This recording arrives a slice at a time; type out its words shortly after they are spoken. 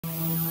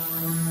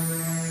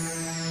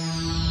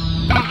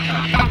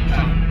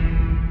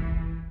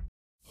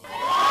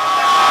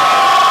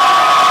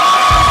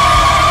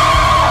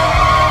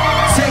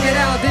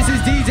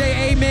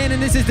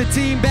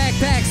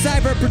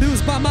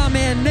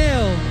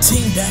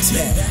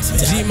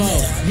TeamBackPack. G-Mo,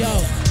 yo.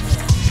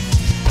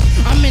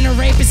 I'm in a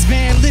rapist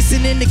van,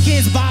 listening to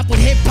Kids Bop with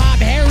hip-hop.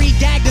 Harry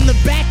gagged in the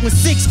back with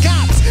 6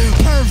 cops.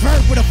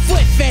 Pervert with a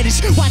foot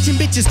fetish, watching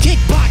bitches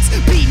kickbox,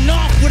 beating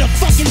off with a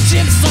fucking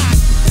gym sock.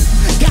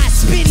 Got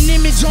spitting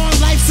image on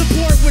life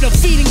support with a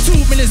feeding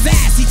tube in his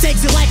ass. He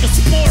takes it like a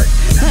sport.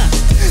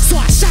 So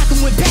I shock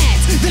him with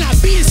bags, then I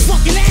beat his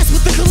fucking ass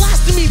with the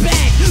colostomy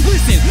bag.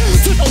 Listen,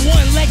 took a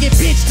one-legged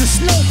bitch to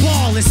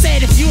Snowball and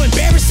said, if you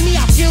embarrass me,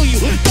 I'll kill you.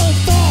 Don't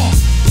fall.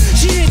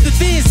 She did the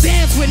thinnest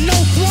dance with no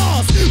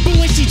flaws, but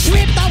when she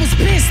tripped, I was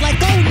pissed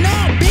like, oh no,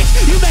 bitch,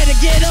 you better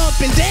get up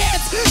and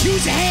dance.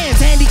 Use your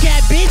hands,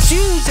 handicapped bitch,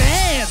 use your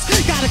hands.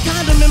 Got a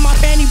condom in my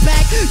fanny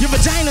pack. Your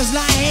vagina's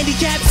not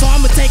handicapped, so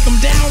I'ma take them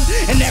down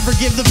and never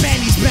give the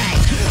panties back.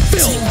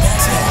 Phil.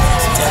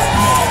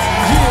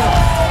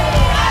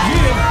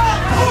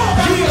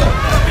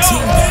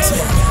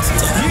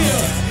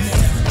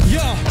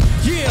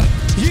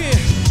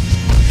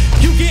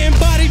 You getting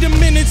bodied a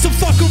minute, so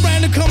fuck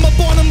around and come up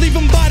on them, leave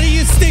them body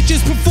in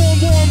stitches. Perform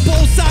war on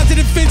both sides of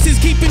the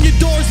fences, keeping your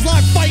doors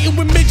locked, fighting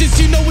with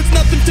midgets. You know it's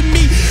nothing to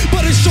me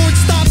but a short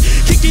stop.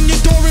 Kicking your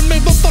door and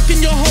maybe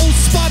fucking your whole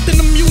spot. Then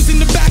I'm using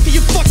the back of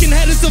your fucking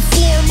head as a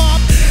floor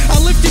mop.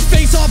 I lift your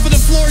face off of the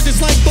floor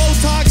just like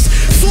Botox.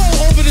 Flow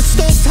over the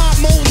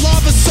stovetop, molten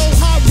lava so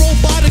hot,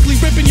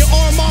 robotically ripping your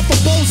arm off of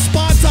both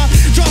spots. I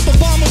drop a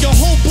bomb on your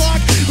whole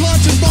block,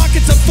 launching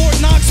rockets at Fort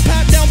Knox,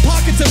 pat down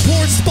pockets at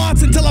poor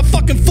spots until I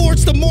fucking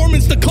force the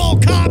Mormons to call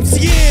cops.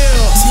 Yeah.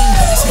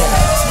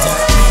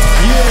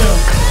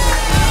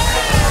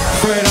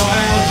 Fredo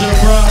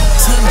algebra.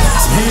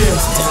 Yeah.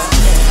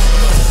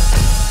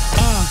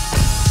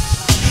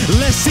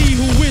 Let's see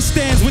who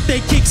withstands with they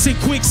kicks in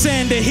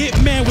quicksand. A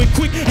hitman with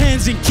quick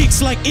hands and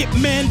kicks like Ip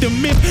Man, the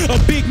myth. A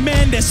big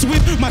man that's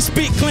swift. My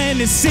spit clan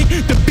is sick.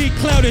 The big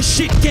cloud of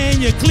shit can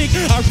you click?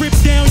 I rip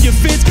down your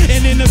fence,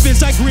 and in the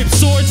fence I grip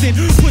swords and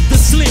put the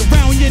slit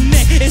round your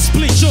neck and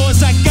split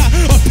yours. I got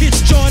a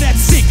pitch jaw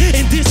that's sick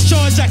and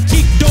discharge. I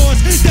kick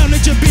doors down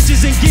at your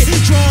bitches and get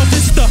draws.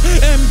 It's the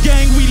M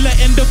gang. We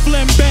letting the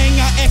phlegm bang.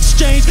 I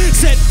exchange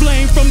set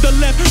flame from the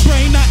left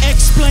brain. I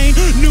explain.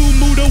 New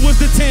Muda was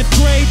the 10th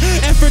grade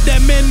effort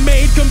that men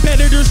made.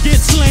 Competitors get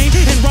slain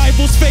and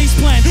rivals face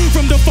plant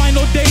from the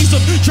final days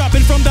of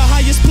dropping from the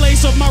highest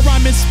place of my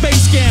rhyming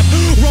space camp.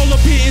 Roll up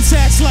hitting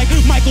sacks like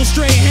Michael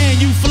Strahan.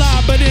 You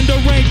fly, but in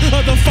the rank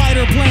of the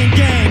fighter plane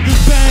gang.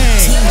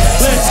 Bang,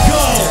 let's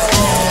go.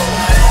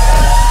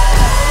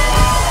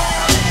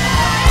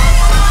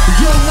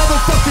 Yo,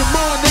 motherfucking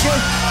more, nigga.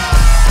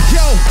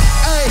 Yo,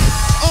 ay,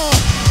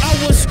 I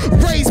was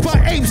raised by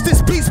apes,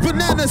 this beats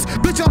bananas.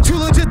 Bitch, I'm too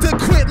legit to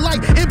quit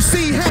like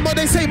Emcee Hammer.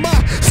 They say my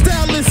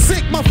style is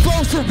sick, my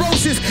flow's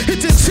ferocious.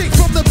 Hit your chick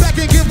from the back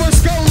and give her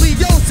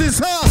scoliosis,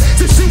 huh?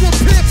 Since you a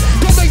pimp,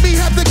 don't make me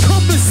have to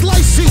come and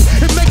slice you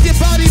and make your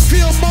body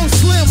feel more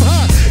slim,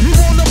 huh? You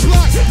on the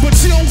block, but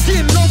you don't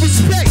get no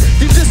respect.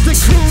 You just a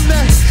crew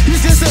neck, you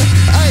just a,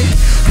 ay,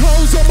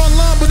 hoes on my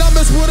line, but I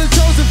mess with a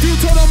chosen few.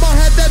 Told them I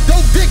had that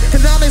dope dick,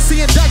 and now they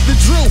seeing Dr.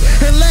 Drew.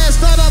 And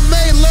last night I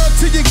made love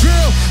to your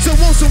girl, so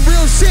want some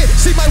real shit,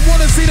 she might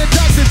wanna see the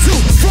doctor too.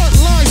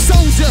 Frontline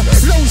soldier,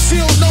 no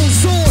shield, no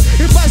sword.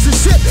 If I should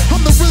ship,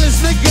 I'm the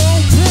realest nigga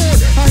on board.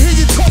 I hear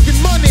you talking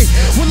money,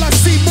 will I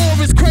see more?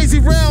 It's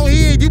crazy round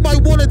here, you might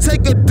wanna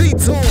take a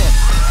detour.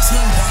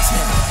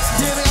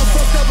 Yeah, they got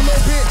fucked up a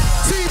little bit.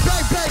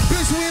 TeamBackPack,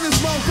 bitch, we in this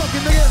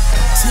motherfucking nigga.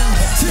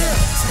 Yeah.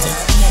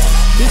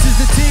 This is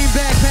the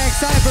TeamBackPack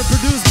Cypher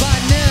produced by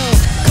Nell.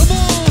 Come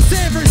on,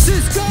 San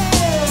Francisco!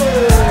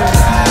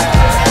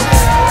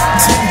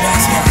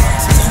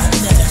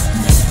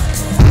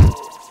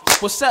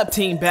 What's up,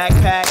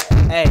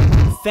 TeamBackPack? Hey,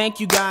 thank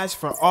you guys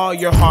for all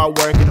your hard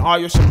work and all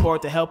your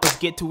support to help us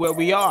get to where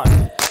we are.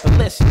 But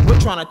listen, we're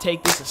trying to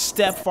take this a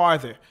step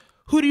farther.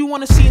 Who do you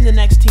want to see in the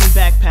next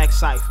TeamBackPack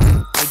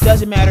Cypher? It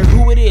doesn't matter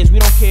who it is. We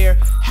don't care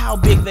how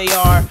big they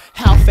are,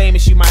 how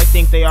famous you might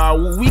think they are.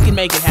 We can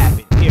make it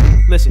happen. Here,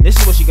 listen, this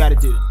is what you got to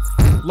do.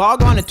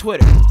 Log on to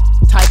Twitter,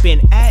 type in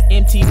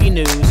 @MTV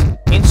News,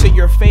 insert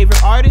your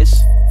favorite artist,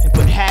 and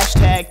put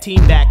hashtag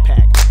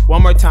TeamBackPack.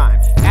 One more time,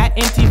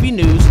 @MTV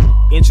News,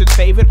 insert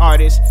favorite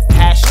artist,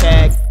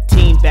 hashtag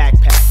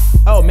TeamBackPack.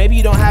 Oh, maybe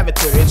you don't have a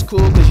Twitter. It's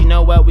cool because you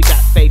know what? We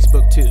got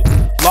Facebook too.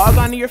 Log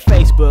on to your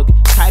Facebook,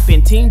 type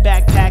in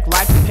TeamBackPack,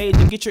 like the page,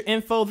 and get your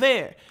info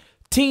there.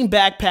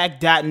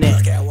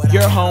 TeamBackPack.net,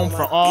 your home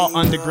for all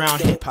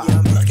underground hip hop.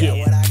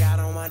 Yeah.